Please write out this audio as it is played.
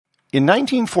In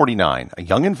 1949, a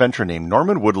young inventor named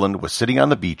Norman Woodland was sitting on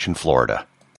the beach in Florida.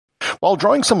 While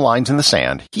drawing some lines in the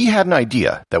sand, he had an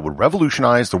idea that would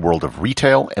revolutionize the world of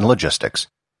retail and logistics.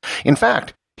 In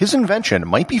fact, his invention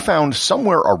might be found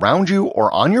somewhere around you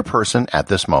or on your person at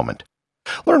this moment.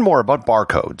 Learn more about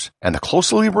barcodes and the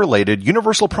closely related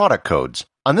universal product codes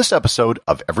on this episode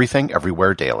of Everything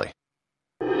Everywhere Daily.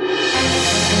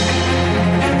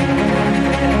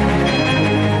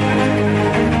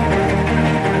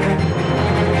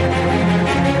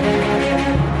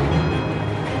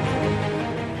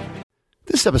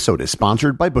 This episode is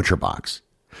sponsored by ButcherBox.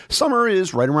 Summer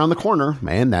is right around the corner,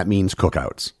 and that means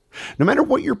cookouts. No matter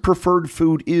what your preferred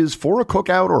food is for a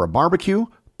cookout or a barbecue,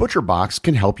 ButcherBox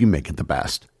can help you make it the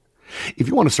best. If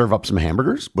you want to serve up some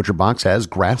hamburgers, ButcherBox has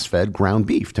grass-fed ground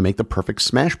beef to make the perfect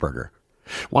smash burger.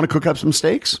 Want to cook up some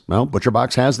steaks? Well,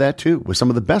 ButcherBox has that too, with some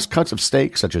of the best cuts of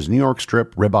steak such as New York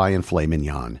strip, ribeye, and filet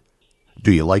mignon.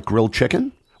 Do you like grilled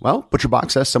chicken? Well,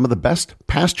 ButcherBox has some of the best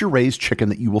pasture-raised chicken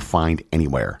that you will find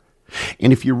anywhere.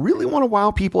 And if you really want to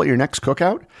wow people at your next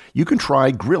cookout, you can try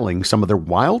grilling some of their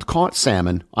wild-caught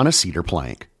salmon on a cedar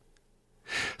plank.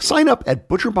 Sign up at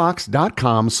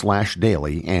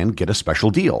butcherbox.com/daily and get a special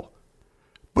deal.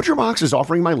 ButcherBox is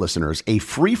offering my listeners a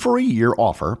free-for-a-year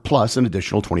offer plus an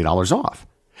additional $20 off.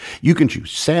 You can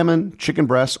choose salmon, chicken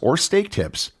breasts, or steak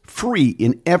tips free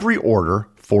in every order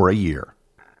for a year.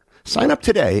 Sign up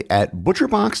today at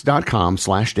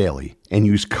butcherbox.com/daily and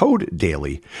use code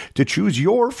DAILY to choose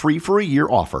your free-for-a-year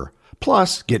offer,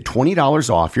 plus get $20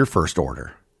 off your first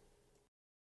order.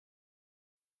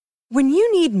 When you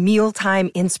need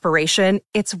mealtime inspiration,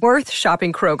 it's worth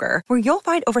shopping Kroger, where you'll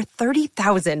find over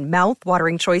 30,000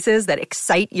 mouth-watering choices that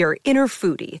excite your inner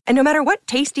foodie. And no matter what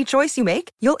tasty choice you make,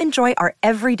 you'll enjoy our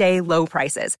everyday low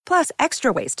prices, plus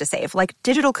extra ways to save, like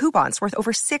digital coupons worth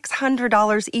over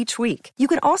 $600 each week. You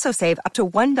can also save up to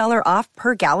 $1 off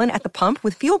per gallon at the pump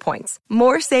with fuel points.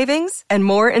 More savings and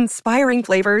more inspiring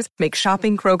flavors make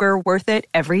shopping Kroger worth it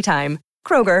every time.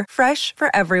 Kroger, fresh for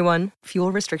everyone.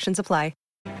 Fuel restrictions apply.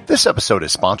 This episode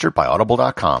is sponsored by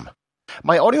Audible.com.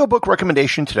 My audiobook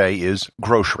recommendation today is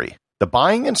Grocery, The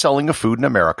Buying and Selling of Food in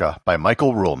America by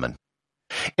Michael Ruhlman.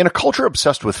 In a culture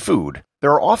obsessed with food, there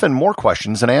are often more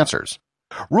questions than answers.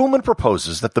 Ruhlman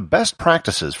proposes that the best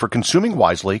practices for consuming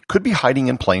wisely could be hiding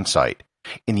in plain sight,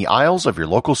 in the aisles of your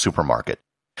local supermarket.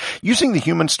 Using the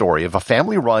human story of a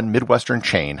family-run Midwestern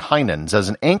chain, Heinen's, as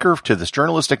an anchor to this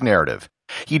journalistic narrative,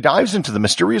 he dives into the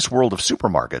mysterious world of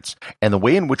supermarkets and the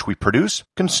way in which we produce,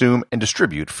 consume, and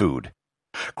distribute food.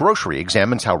 Grocery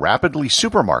examines how rapidly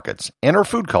supermarkets and our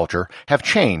food culture have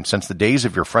changed since the days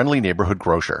of your friendly neighborhood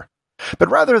grocer.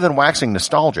 But rather than waxing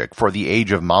nostalgic for the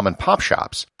age of mom-and-pop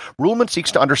shops, Ruhlman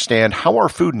seeks to understand how our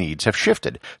food needs have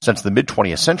shifted since the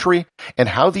mid-20th century and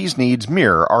how these needs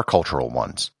mirror our cultural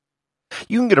ones.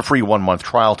 You can get a free 1-month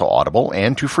trial to Audible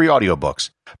and 2 free audiobooks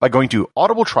by going to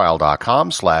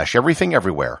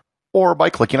audibletrial.com/everythingeverywhere or by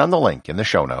clicking on the link in the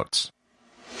show notes.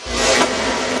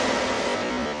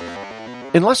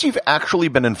 Unless you've actually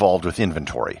been involved with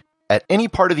inventory at any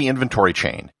part of the inventory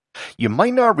chain, you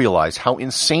might not realize how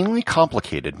insanely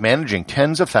complicated managing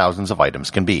tens of thousands of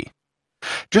items can be.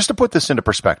 Just to put this into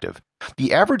perspective,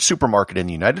 the average supermarket in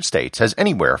the United States has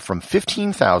anywhere from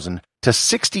 15,000 to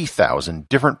 60,000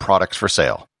 different products for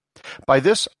sale. By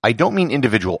this, I don't mean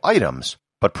individual items,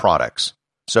 but products.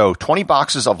 So 20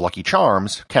 boxes of Lucky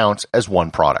Charms counts as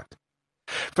one product.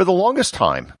 For the longest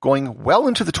time, going well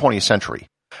into the 20th century,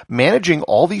 managing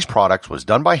all these products was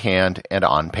done by hand and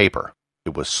on paper.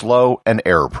 It was slow and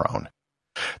error-prone.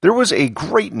 There was a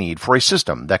great need for a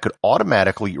system that could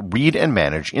automatically read and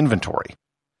manage inventory.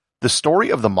 The story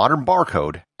of the modern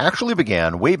barcode actually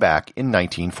began way back in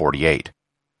 1948.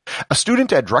 A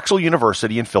student at Drexel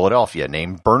University in Philadelphia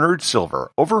named Bernard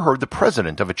Silver overheard the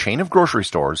president of a chain of grocery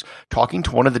stores talking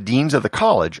to one of the deans of the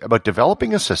college about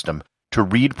developing a system to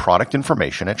read product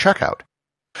information at checkout.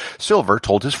 Silver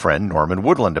told his friend Norman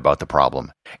Woodland about the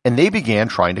problem, and they began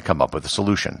trying to come up with a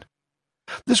solution.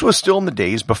 This was still in the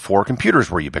days before computers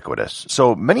were ubiquitous,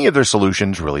 so many of their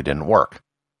solutions really didn't work.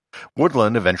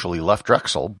 Woodland eventually left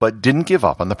Drexel, but didn't give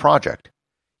up on the project.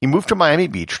 He moved to Miami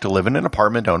Beach to live in an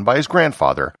apartment owned by his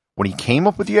grandfather when he came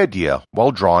up with the idea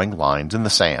while drawing lines in the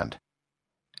sand.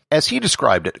 As he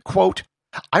described it, quote,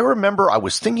 "I remember I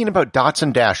was thinking about dots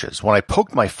and dashes when I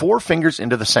poked my 4 fingers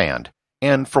into the sand,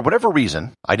 and for whatever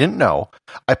reason, I didn't know,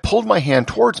 I pulled my hand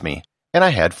towards me and I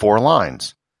had 4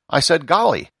 lines. I said,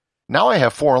 golly, now I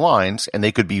have 4 lines and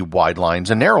they could be wide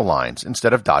lines and narrow lines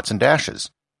instead of dots and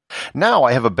dashes. Now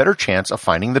I have a better chance of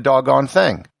finding the doggone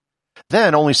thing.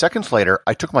 Then, only seconds later,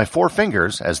 I took my 4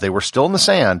 fingers, as they were still in the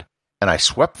sand, and I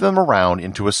swept them around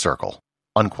into a circle."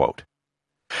 unquote.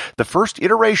 The first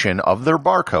iteration of their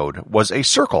barcode was a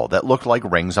circle that looked like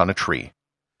rings on a tree.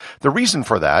 The reason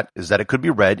for that is that it could be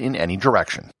read in any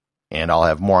direction, and I'll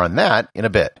have more on that in a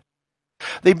bit.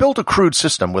 They built a crude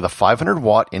system with a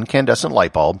 500-watt incandescent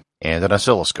light bulb and an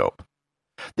oscilloscope.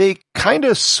 They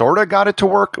kinda sorta got it to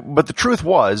work, but the truth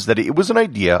was that it was an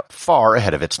idea far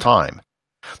ahead of its time.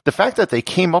 The fact that they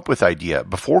came up with the idea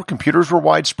before computers were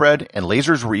widespread and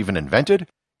lasers were even invented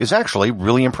is actually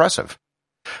really impressive.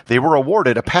 They were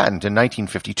awarded a patent in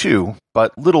 1952,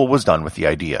 but little was done with the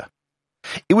idea.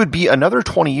 It would be another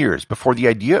 20 years before the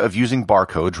idea of using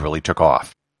barcodes really took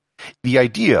off. The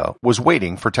idea was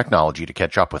waiting for technology to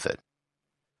catch up with it.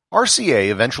 RCA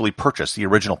eventually purchased the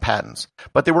original patents,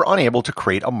 but they were unable to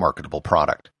create a marketable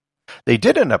product. They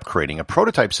did end up creating a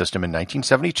prototype system in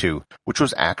 1972, which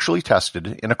was actually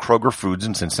tested in a Kroger Foods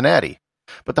in Cincinnati,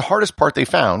 but the hardest part they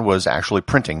found was actually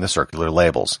printing the circular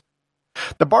labels.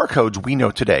 The barcodes we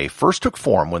know today first took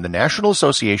form when the National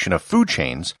Association of Food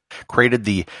Chains created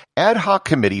the Ad Hoc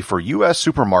Committee for U.S.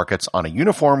 Supermarkets on a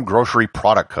Uniform Grocery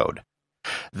Product Code.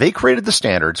 They created the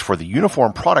standards for the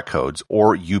Uniform Product Codes,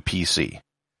 or UPC.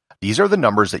 These are the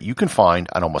numbers that you can find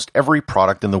on almost every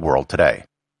product in the world today.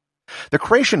 The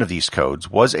creation of these codes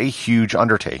was a huge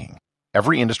undertaking.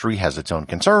 Every industry has its own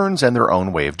concerns and their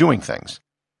own way of doing things.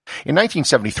 In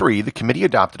 1973, the committee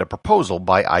adopted a proposal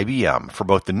by IBM for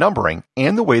both the numbering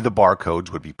and the way the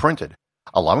barcodes would be printed,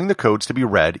 allowing the codes to be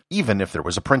read even if there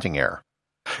was a printing error.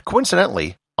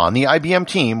 Coincidentally, on the IBM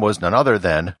team was none other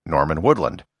than Norman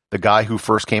Woodland, the guy who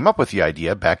first came up with the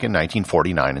idea back in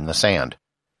 1949 in the sand.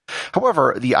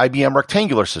 However, the IBM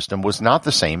rectangular system was not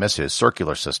the same as his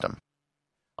circular system.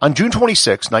 On June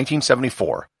 26,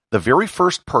 1974, the very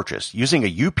first purchase using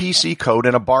a UPC code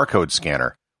and a barcode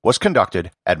scanner was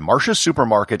conducted at Marsh's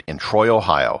Supermarket in Troy,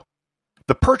 Ohio.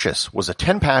 The purchase was a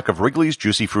 10-pack of Wrigley's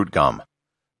Juicy Fruit gum.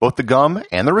 Both the gum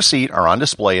and the receipt are on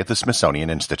display at the Smithsonian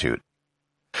Institute.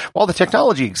 While the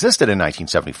technology existed in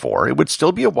 1974, it would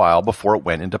still be a while before it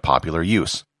went into popular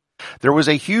use. There was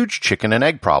a huge chicken and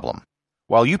egg problem.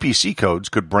 While UPC codes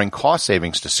could bring cost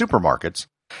savings to supermarkets,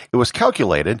 it was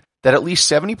calculated that at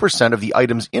least 70% of the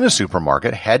items in a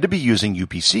supermarket had to be using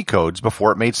UPC codes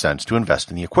before it made sense to invest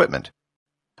in the equipment.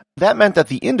 That meant that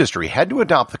the industry had to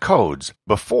adopt the codes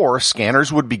before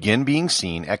scanners would begin being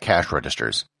seen at cash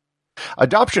registers.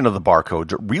 Adoption of the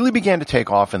barcodes really began to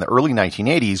take off in the early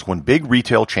 1980s when big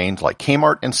retail chains like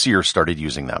Kmart and Sears started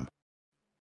using them.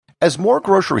 As more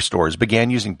grocery stores began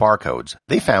using barcodes,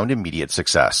 they found immediate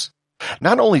success.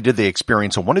 Not only did they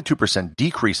experience a 1-2%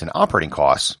 decrease in operating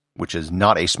costs, which is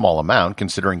not a small amount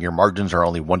considering your margins are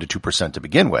only 1-2% to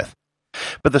begin with,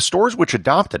 but the stores which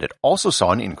adopted it also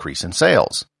saw an increase in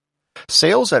sales.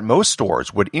 Sales at most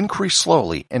stores would increase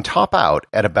slowly and top out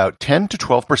at about 10 to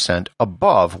 12%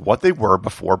 above what they were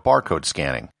before barcode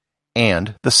scanning,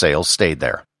 and the sales stayed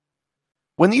there.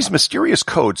 When these mysterious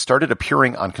codes started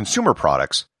appearing on consumer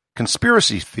products,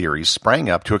 conspiracy theories sprang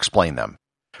up to explain them.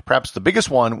 Perhaps the biggest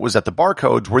one was that the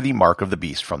barcodes were the mark of the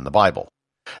beast from the Bible.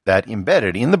 That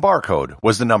embedded in the barcode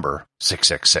was the number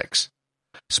 666.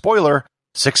 Spoiler,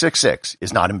 666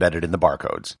 is not embedded in the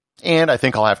barcodes. And I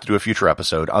think I'll have to do a future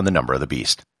episode on the number of the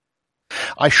beast.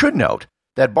 I should note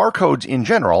that barcodes in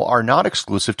general are not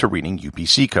exclusive to reading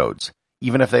UPC codes,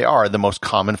 even if they are the most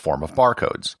common form of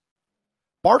barcodes.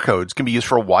 Barcodes can be used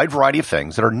for a wide variety of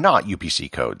things that are not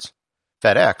UPC codes.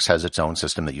 FedEx has its own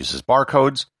system that uses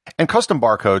barcodes, and custom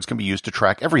barcodes can be used to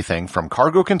track everything from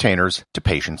cargo containers to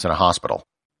patients in a hospital.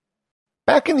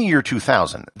 Back in the year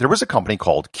 2000, there was a company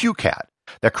called QCat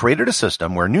that created a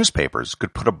system where newspapers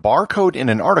could put a barcode in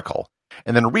an article,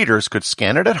 and then readers could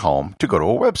scan it at home to go to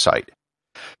a website.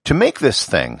 To make this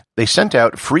thing, they sent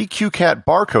out free QCat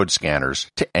barcode scanners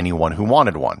to anyone who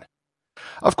wanted one.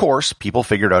 Of course, people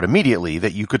figured out immediately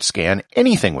that you could scan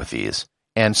anything with these,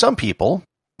 and some people,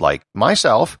 like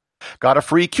myself, got a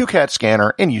free QCat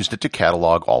scanner and used it to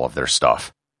catalog all of their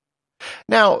stuff.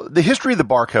 Now, the history of the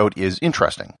barcode is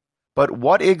interesting, but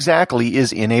what exactly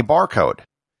is in a barcode?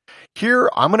 Here,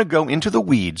 I'm going to go into the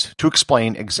weeds to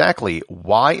explain exactly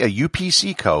why a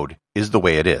UPC code is the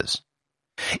way it is.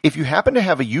 If you happen to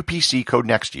have a UPC code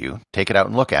next to you, take it out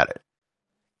and look at it.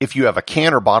 If you have a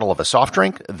can or bottle of a soft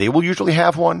drink, they will usually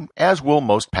have one, as will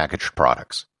most packaged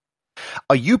products.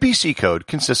 A UPC code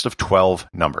consists of 12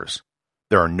 numbers.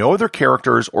 There are no other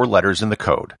characters or letters in the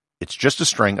code. It's just a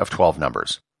string of 12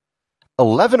 numbers.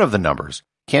 11 of the numbers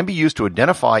can be used to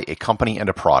identify a company and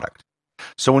a product.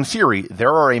 So in theory,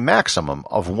 there are a maximum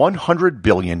of 100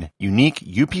 billion unique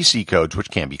UPC codes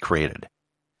which can be created.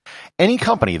 Any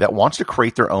company that wants to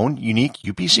create their own unique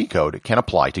UPC code can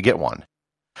apply to get one.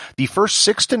 The first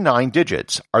 6 to 9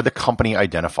 digits are the company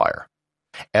identifier.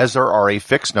 As there are a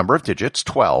fixed number of digits,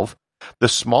 12, the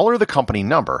smaller the company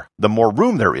number, the more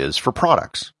room there is for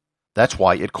products. That's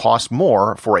why it costs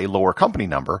more for a lower company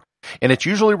number, and it's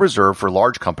usually reserved for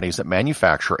large companies that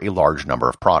manufacture a large number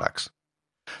of products.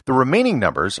 The remaining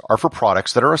numbers are for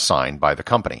products that are assigned by the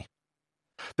company.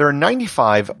 There are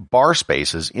 95 bar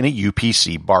spaces in a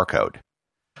UPC barcode.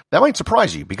 That might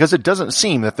surprise you because it doesn't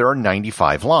seem that there are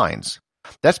 95 lines.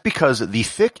 That's because the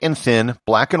thick and thin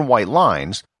black and white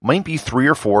lines might be 3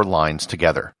 or 4 lines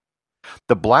together.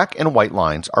 The black and white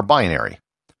lines are binary.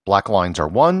 Black lines are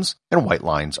 1s and white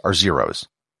lines are 0s.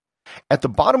 At the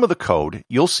bottom of the code,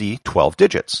 you'll see 12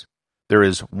 digits. There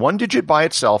is 1 digit by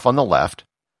itself on the left,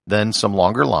 then some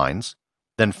longer lines,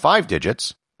 then 5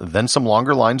 digits, then some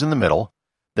longer lines in the middle,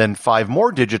 then 5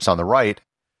 more digits on the right,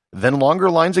 then longer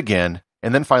lines again,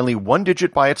 and then finally 1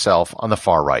 digit by itself on the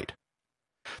far right.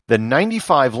 The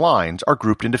 95 lines are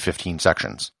grouped into 15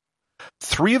 sections.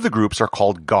 3 of the groups are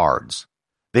called guards.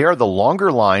 They are the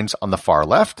longer lines on the far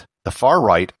left, the far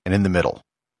right, and in the middle.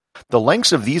 The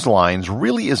lengths of these lines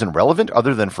really isn't relevant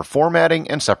other than for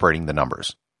formatting and separating the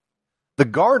numbers. The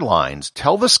guard lines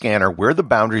tell the scanner where the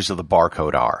boundaries of the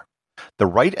barcode are. The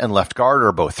right and left guard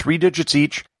are both 3 digits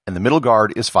each, and the middle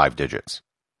guard is 5 digits.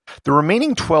 The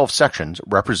remaining 12 sections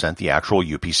represent the actual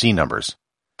UPC numbers.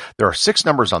 There are 6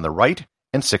 numbers on the right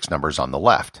and 6 numbers on the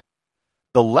left.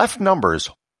 The left numbers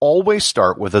always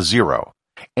start with a 0,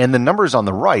 and the numbers on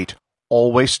the right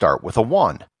always start with a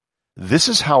 1. This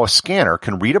is how a scanner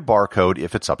can read a barcode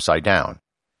if it's upside down.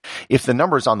 If the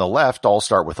numbers on the left all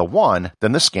start with a 1,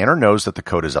 then the scanner knows that the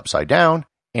code is upside down,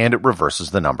 and it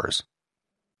reverses the numbers.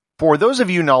 For those of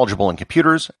you knowledgeable in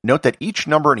computers, note that each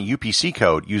number in a UPC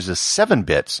code uses 7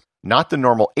 bits, not the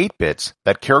normal 8 bits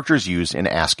that characters use in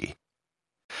ASCII.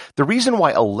 The reason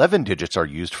why 11 digits are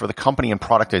used for the company and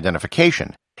product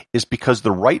identification is because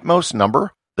the rightmost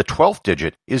number, the 12th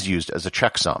digit, is used as a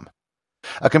checksum.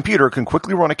 A computer can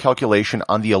quickly run a calculation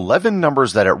on the 11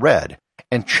 numbers that it read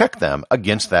and check them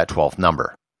against that 12th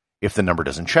number. If the number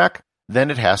doesn't check,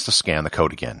 then it has to scan the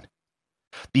code again.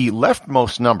 The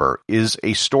leftmost number is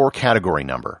a store category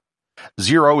number.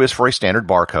 0 is for a standard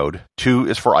barcode, 2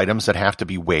 is for items that have to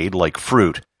be weighed like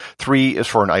fruit, 3 is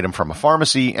for an item from a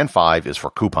pharmacy, and 5 is for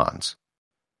coupons.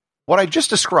 What I just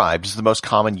described is the most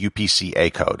common UPC A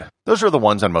code. Those are the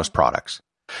ones on most products.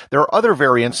 There are other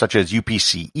variants such as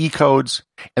UPC E codes,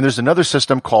 and there's another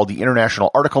system called the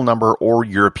International Article Number or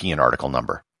European Article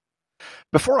Number.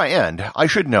 Before I end, I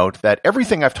should note that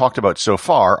everything I've talked about so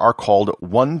far are called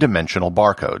one-dimensional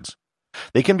barcodes.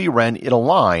 They can be read in a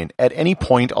line at any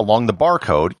point along the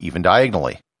barcode, even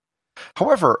diagonally.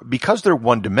 However, because they're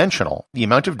one-dimensional, the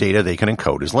amount of data they can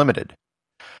encode is limited.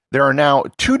 There are now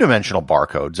two-dimensional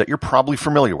barcodes that you're probably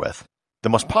familiar with. The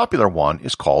most popular one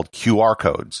is called QR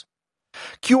codes.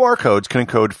 QR codes can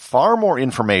encode far more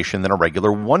information than a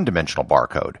regular one-dimensional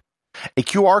barcode. A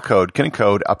QR code can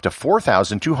encode up to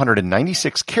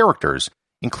 4,296 characters,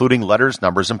 including letters,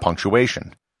 numbers, and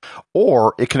punctuation.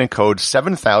 Or it can encode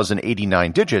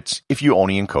 7,089 digits if you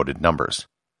only encoded numbers.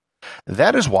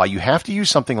 That is why you have to use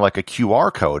something like a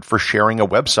QR code for sharing a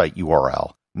website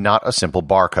URL, not a simple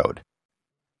barcode.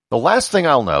 The last thing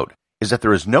I'll note is that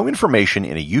there is no information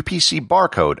in a UPC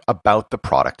barcode about the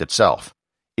product itself.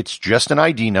 It's just an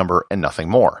ID number and nothing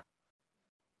more.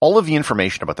 All of the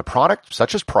information about the product,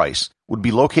 such as price, would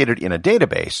be located in a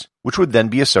database, which would then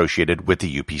be associated with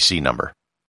the UPC number.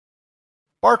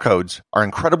 Barcodes are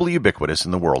incredibly ubiquitous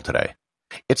in the world today.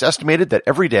 It's estimated that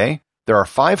every day there are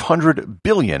 500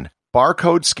 billion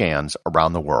barcode scans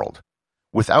around the world.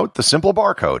 Without the simple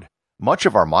barcode, much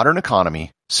of our modern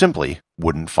economy simply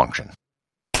wouldn't function.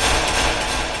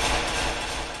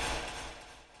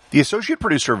 The associate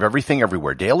producer of Everything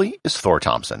Everywhere Daily is Thor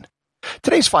Thompson.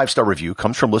 Today's 5-star review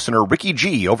comes from listener Ricky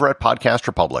G over at Podcast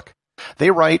Republic.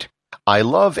 They write, "I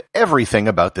love everything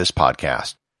about this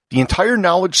podcast. The entire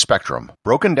knowledge spectrum,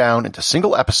 broken down into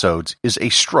single episodes, is a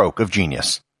stroke of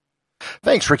genius."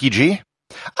 Thanks, Ricky G.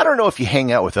 I don't know if you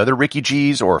hang out with other Ricky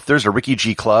Gs or if there's a Ricky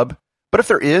G club, but if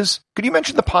there is, could you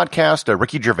mention the podcast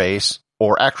Ricky Gervais,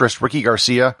 or actress Ricky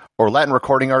Garcia, or Latin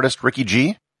recording artist Ricky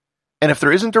G? And if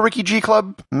there isn't a Ricky G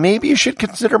club, maybe you should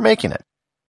consider making it.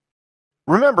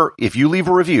 Remember, if you leave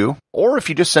a review, or if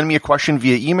you just send me a question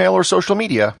via email or social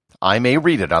media, I may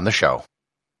read it on the show.